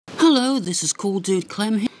Hello, this is Cool Dude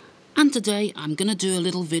Clem here, and today I'm going to do a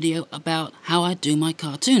little video about how I do my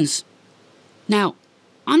cartoons. Now,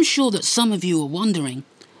 I'm sure that some of you are wondering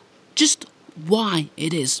just why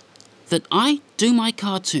it is that I do my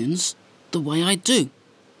cartoons the way I do.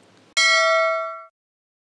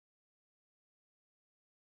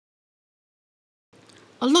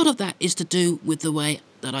 A lot of that is to do with the way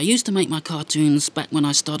that I used to make my cartoons back when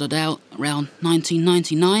I started out around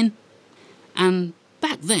 1999, and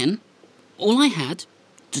back then all I had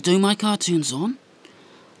to do my cartoons on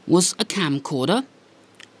was a camcorder,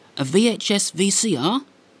 a VHS VCR,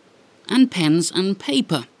 and pens and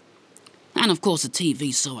paper. And of course a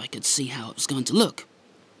TV so I could see how it was going to look.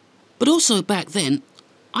 But also back then,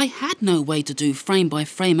 I had no way to do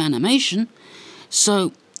frame-by-frame animation,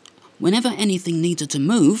 so whenever anything needed to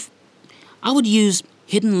move, I would use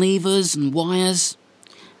hidden levers and wires.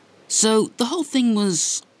 So the whole thing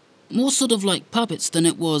was more sort of like puppets than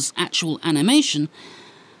it was actual animation.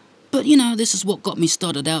 But you know, this is what got me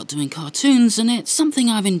started out doing cartoons, and it's something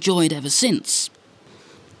I've enjoyed ever since.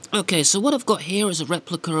 Okay, so what I've got here is a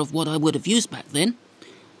replica of what I would have used back then.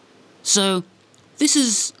 So this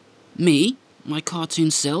is me, my cartoon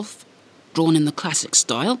self, drawn in the classic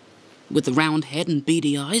style, with the round head and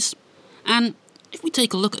beady eyes. And if we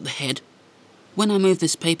take a look at the head, when I move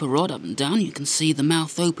this paper rod up and down, you can see the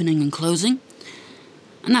mouth opening and closing.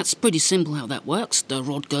 And that's pretty simple how that works. The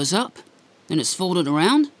rod goes up, then it's folded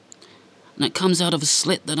around, and it comes out of a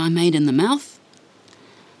slit that I made in the mouth.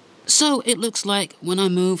 So it looks like when I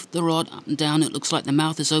move the rod up and down, it looks like the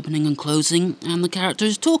mouth is opening and closing, and the character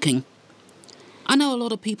is talking. I know a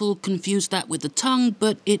lot of people confuse that with the tongue,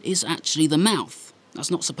 but it is actually the mouth.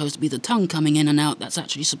 That's not supposed to be the tongue coming in and out, that's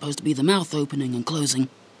actually supposed to be the mouth opening and closing.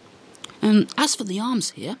 And as for the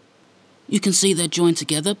arms here, you can see they're joined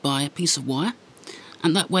together by a piece of wire,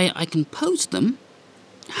 and that way I can pose them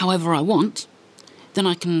however I want. Then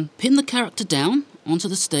I can pin the character down onto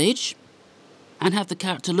the stage and have the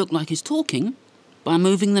character look like he's talking by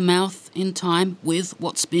moving the mouth in time with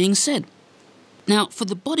what's being said. Now, for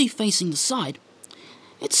the body facing the side,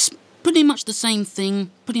 it's pretty much the same thing,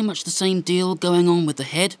 pretty much the same deal going on with the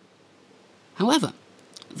head. However,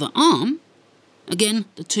 the arm, again,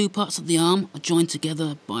 the two parts of the arm are joined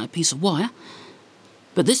together by a piece of wire,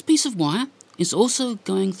 but this piece of wire is also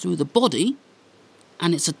going through the body,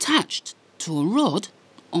 and it's attached to a rod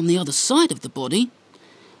on the other side of the body.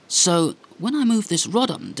 So when I move this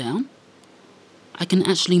rod up and down, I can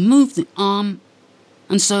actually move the arm,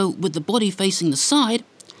 and so with the body facing the side,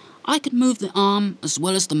 I could move the arm as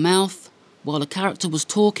well as the mouth while the character was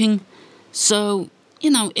talking. So,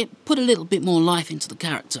 you know, it put a little bit more life into the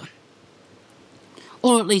character.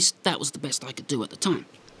 Or at least that was the best I could do at the time.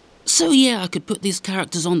 So yeah, I could put these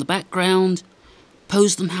characters on the background,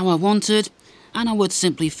 pose them how I wanted, and I would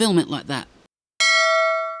simply film it like that.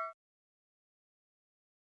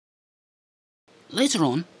 Later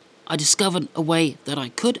on, I discovered a way that I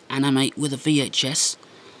could animate with a VHS.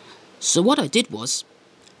 So what I did was,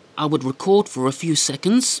 I would record for a few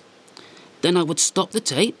seconds, then I would stop the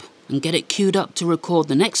tape and get it queued up to record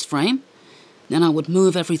the next frame, then I would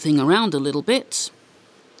move everything around a little bit,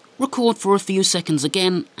 record for a few seconds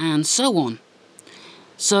again, and so on.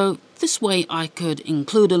 So this way I could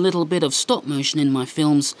include a little bit of stop motion in my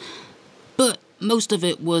films, but most of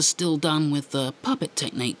it was still done with the puppet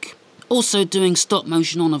technique. Also, doing stop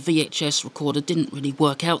motion on a VHS recorder didn't really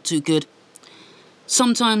work out too good.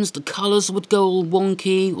 Sometimes the colours would go all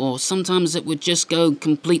wonky, or sometimes it would just go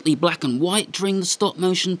completely black and white during the stop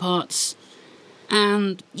motion parts.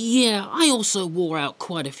 And yeah, I also wore out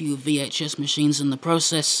quite a few VHS machines in the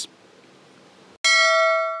process.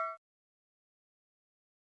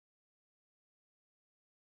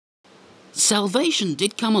 Salvation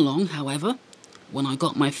did come along, however, when I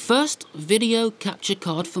got my first video capture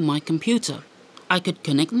card for my computer. I could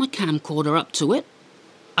connect my camcorder up to it,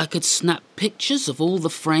 I could snap pictures of all the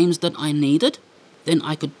frames that I needed, then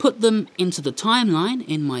I could put them into the timeline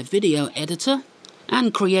in my video editor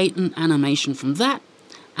and create an animation from that,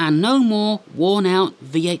 and no more worn out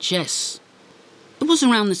VHS. It was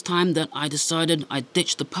around this time that I decided I'd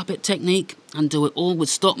ditch the puppet technique and do it all with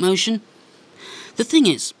stop motion. The thing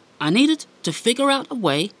is, I needed to figure out a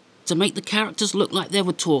way to make the characters look like they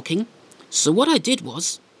were talking, so what I did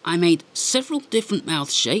was, I made several different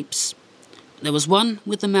mouth shapes. There was one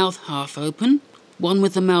with the mouth half open, one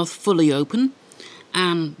with the mouth fully open,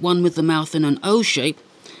 and one with the mouth in an O shape,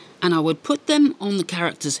 and I would put them on the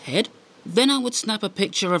character's head. Then I would snap a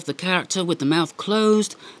picture of the character with the mouth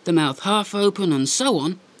closed, the mouth half open, and so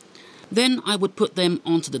on. Then I would put them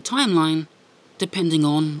onto the timeline, depending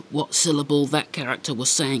on what syllable that character was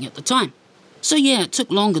saying at the time. So yeah, it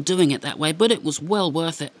took longer doing it that way, but it was well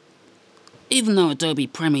worth it. Even though Adobe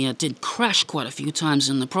Premiere did crash quite a few times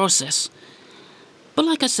in the process. But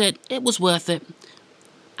like I said, it was worth it.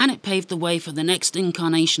 And it paved the way for the next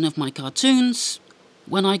incarnation of my cartoons,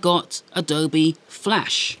 when I got Adobe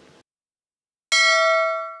Flash.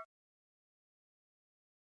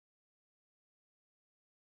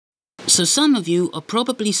 So some of you are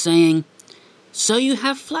probably saying, so you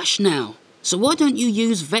have Flash now, so why don't you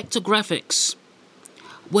use vector graphics?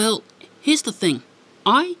 Well, here's the thing.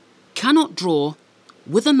 I cannot draw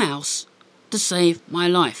with a mouse to save my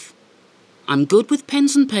life. I'm good with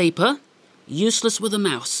pens and paper, useless with a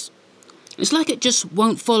mouse. It's like it just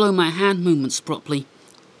won't follow my hand movements properly.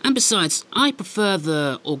 And besides, I prefer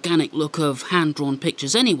the organic look of hand-drawn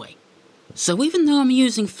pictures anyway. So even though I'm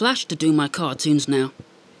using Flash to do my cartoons now,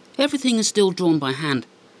 everything is still drawn by hand.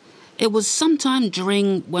 It was sometime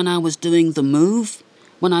during when I was doing the move,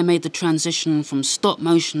 when I made the transition from stop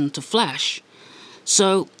motion to Flash.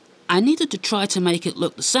 So I needed to try to make it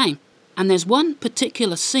look the same. And there's one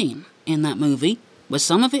particular scene in that movie where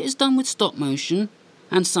some of it is done with stop motion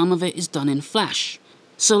and some of it is done in Flash.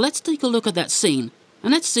 So let's take a look at that scene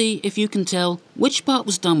and let's see if you can tell which part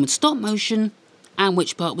was done with stop motion and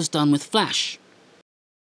which part was done with Flash.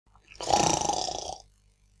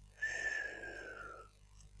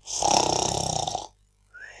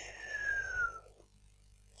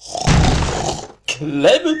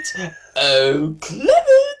 Clement! Oh,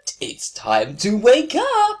 Clement! It's time to wake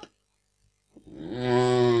up!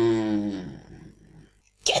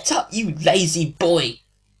 Get up, you lazy boy!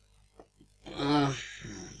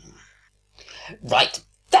 Right,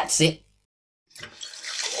 that's it.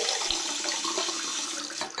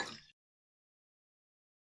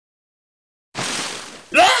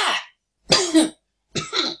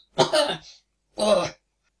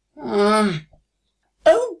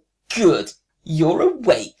 Oh, good. You're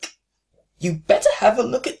awake. You better have a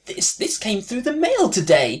look at this. This came through the mail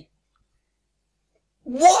today.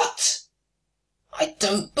 What? I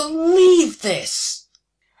don't believe this.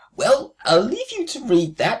 Well, I'll leave you to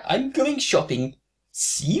read that. I'm going shopping.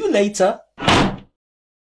 See you later.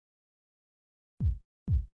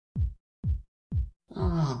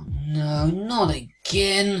 Oh no, not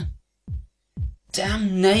again.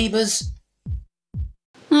 Damn neighbours.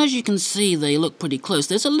 As you can see, they look pretty close.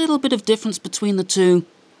 There's a little bit of difference between the two,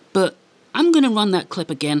 but I'm going to run that clip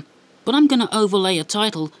again, but I'm going to overlay a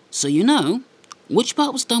title so you know which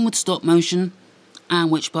part was done with stop motion and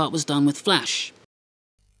which part was done with Flash.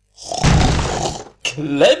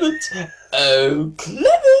 Clement! Oh,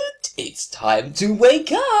 Clement! It's time to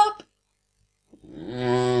wake up!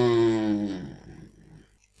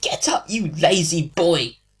 Get up, you lazy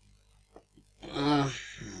boy!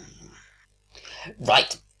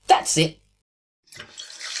 Right, that's it.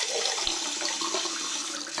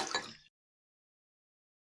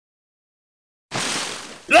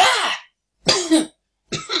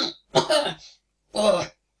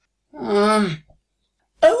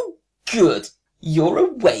 Oh, good. You're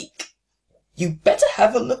awake. You better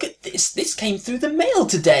have a look at this. This came through the mail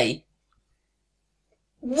today.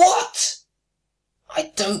 What?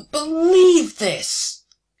 I don't believe this.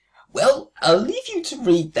 Well, I'll leave you to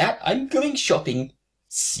read that. I'm going shopping.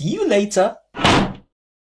 See you later.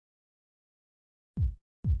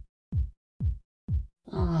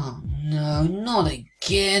 Oh no, not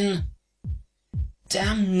again.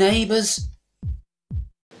 Damn neighbours.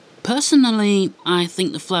 Personally, I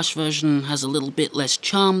think the Flash version has a little bit less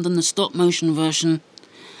charm than the stop motion version,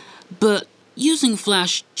 but using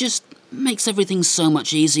Flash just makes everything so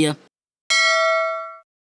much easier.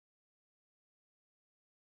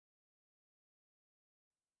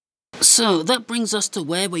 So that brings us to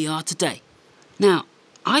where we are today. Now,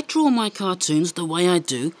 I draw my cartoons the way I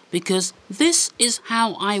do because this is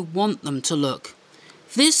how I want them to look.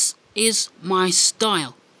 This is my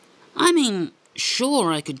style. I mean,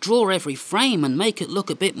 sure, I could draw every frame and make it look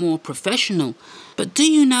a bit more professional, but do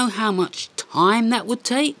you know how much time that would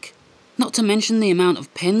take? Not to mention the amount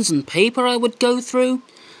of pens and paper I would go through.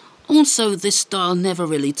 Also, this style never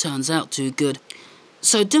really turns out too good.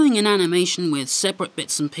 So doing an animation with separate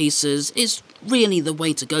bits and pieces is really the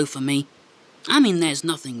way to go for me. I mean, there's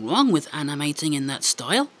nothing wrong with animating in that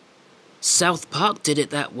style. South Park did it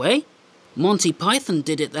that way. Monty Python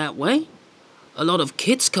did it that way. A lot of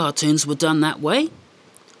kids' cartoons were done that way.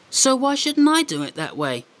 So why shouldn't I do it that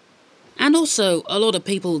way? And also, a lot of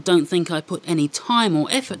people don't think I put any time or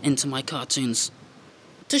effort into my cartoons.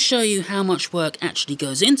 To show you how much work actually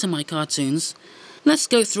goes into my cartoons, let's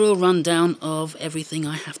go through a rundown of everything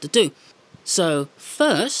I have to do. So,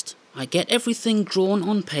 first, I get everything drawn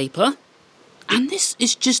on paper. And this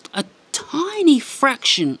is just a tiny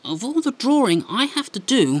fraction of all the drawing I have to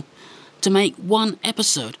do to make one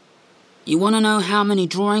episode. You want to know how many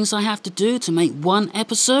drawings I have to do to make one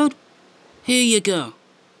episode? Here you go.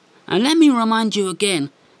 And let me remind you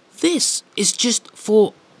again, this is just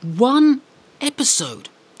for one episode.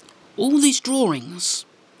 All these drawings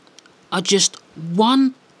are just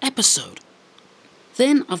one episode.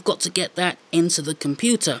 Then I've got to get that into the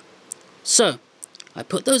computer. So, I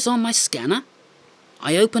put those on my scanner.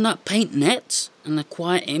 I open up PaintNet and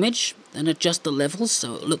acquire image, then adjust the levels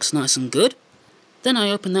so it looks nice and good. Then I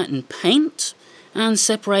open that in Paint and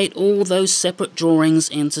separate all those separate drawings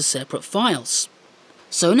into separate files.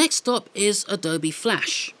 So next stop is Adobe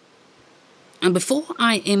Flash. And before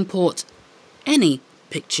I import any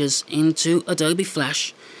pictures into Adobe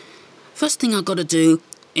Flash, first thing I've got to do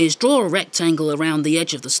is draw a rectangle around the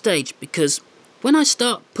edge of the stage, because when I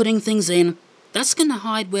start putting things in, that's going to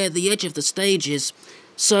hide where the edge of the stage is.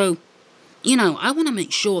 So, I want to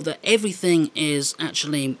make sure that everything is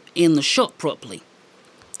actually in the shot properly.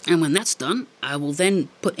 And when that's done, I will then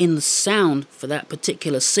put in the sound for that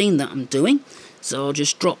particular scene that I'm doing. So I'll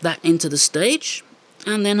just drop that into the stage,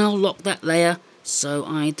 and then I'll lock that layer so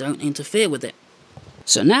I don't interfere with it.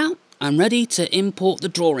 So now I'm ready to import the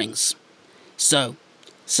drawings. So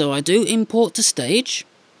I do import to stage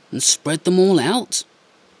and spread them all out.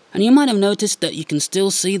 And you might have noticed that you can still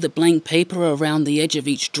see the blank paper around the edge of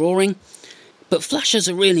each drawing, but Flash has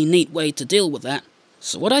a really neat way to deal with that.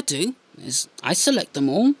 So what I do is I select them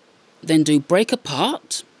all, then do break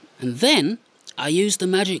apart, and then I use the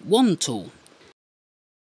magic wand tool.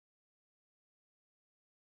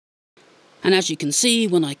 And as you can see,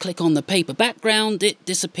 when I click on the paper background, it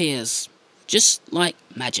disappears. Just like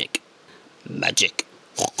magic. Magic.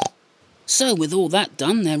 So with all that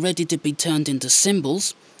done, they're ready to be turned into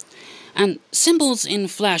symbols. And symbols in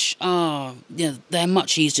Flash they're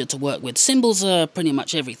much easier to work with. Symbols are pretty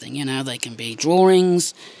much everything, they can be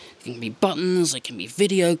drawings, they can be buttons, they can be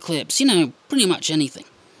video clips, pretty much anything.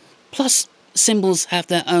 Plus, symbols have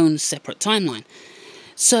their own separate timeline.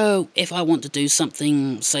 So, if I want to do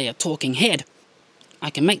something, say a talking head, I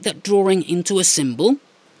can make that drawing into a symbol,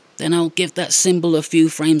 then I'll give that symbol a few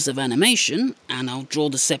frames of animation, and I'll draw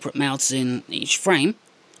the separate mouths in each frame,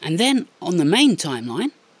 and then on the main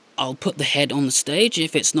timeline, I'll put the head on the stage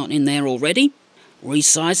if it's not in there already,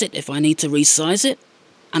 resize it if I need to resize it,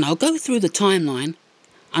 and I'll go through the timeline,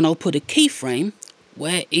 and I'll put a keyframe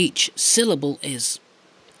where each syllable is.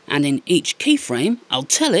 And in each keyframe, I'll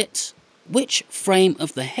tell it which frame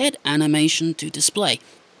of the head animation to display.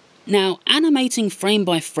 Now, animating frame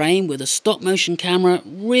by frame with a stop motion camera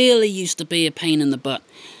really used to be a pain in the butt.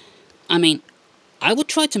 I mean, I would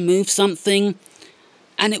try to move something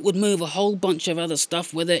and it would move a whole bunch of other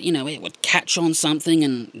stuff with it. It would catch on something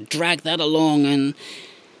and drag that along, and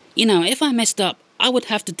if I messed up, I would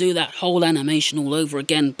have to do that whole animation all over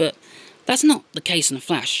again, but that's not the case in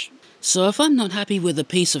Flash. So if I'm not happy with a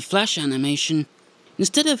piece of Flash animation,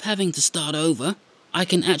 instead of having to start over, I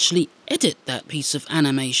can actually edit that piece of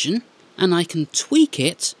animation, and I can tweak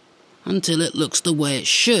it until it looks the way it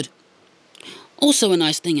should. Also, a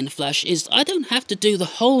nice thing in Flash is I don't have to do the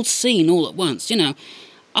whole scene all at once.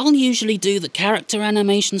 I'll usually do the character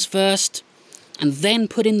animations first, and then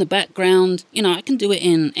put in the background. I can do it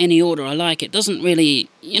in any order I like. It doesn't really,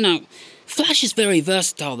 Flash is very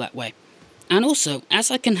versatile that way. And also, as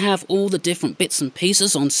I can have all the different bits and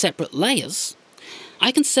pieces on separate layers,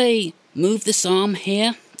 I can say, move this arm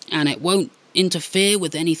here, and it won't interfere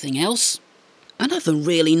with anything else. Another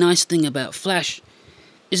really nice thing about Flash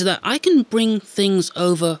is that I can bring things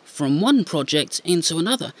over from one project into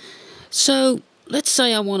another. So, let's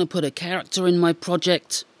say I want to put a character in my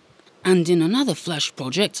project, and in another Flash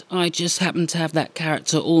project, I just happen to have that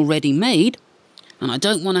character already made, and I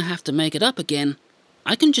don't want to have to make it up again.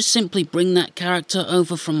 I can just simply bring that character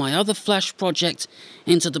over from my other Flash project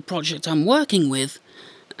into the project I'm working with,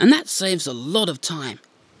 and that saves a lot of time.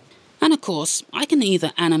 And of course, I can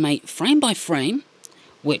either animate frame by frame,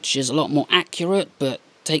 which is a lot more accurate but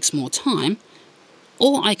takes more time,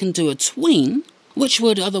 or I can do a tween, which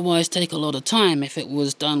would otherwise take a lot of time if it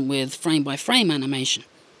was done with frame by frame animation.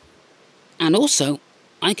 And also,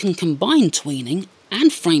 I can combine tweening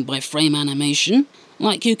and frame by frame animation,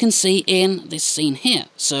 like you can see in this scene here.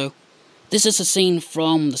 So, this is a scene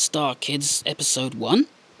from the Star Kids episode 1.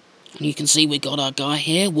 And you can see we got our guy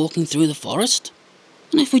here walking through the forest.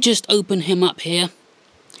 And if we just open him up here,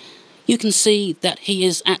 you can see that he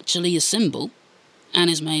is actually a symbol and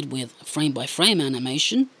is made with frame by frame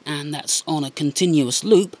animation, and that's on a continuous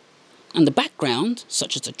loop. And the background,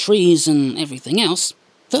 such as the trees and everything else,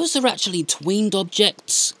 those are actually tweened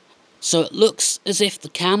objects. so it looks as if the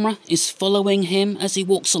camera is following him as he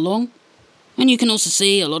walks along. And you can also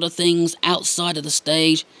see a lot of things outside of the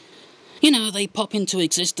stage. You know, they pop into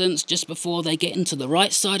existence just before they get into the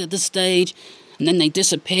right side of the stage, and then they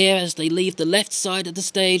disappear as they leave the left side of the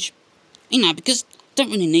stage. You know, because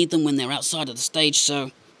don't really need them when they're outside of the stage,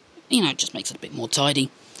 so, you know, it just makes it a bit more tidy.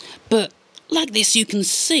 But like this, you can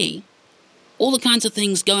see all the kinds of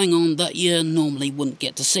things going on that you normally wouldn't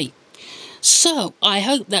get to see. So, I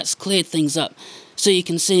hope that's cleared things up, so you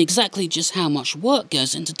can see exactly just how much work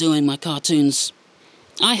goes into doing my cartoons.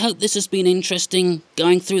 I hope this has been interesting,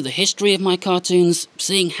 going through the history of my cartoons,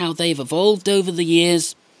 seeing how they've evolved over the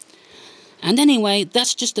years. And anyway,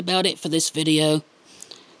 that's just about it for this video.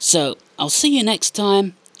 So, I'll see you next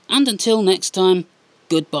time, and until next time,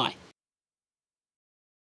 goodbye.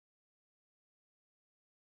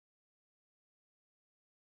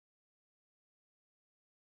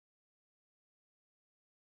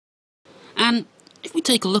 And if we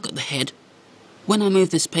take a look at the head, when I move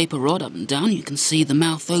this paper rod up and down, you can see the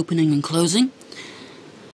mouth opening and closing.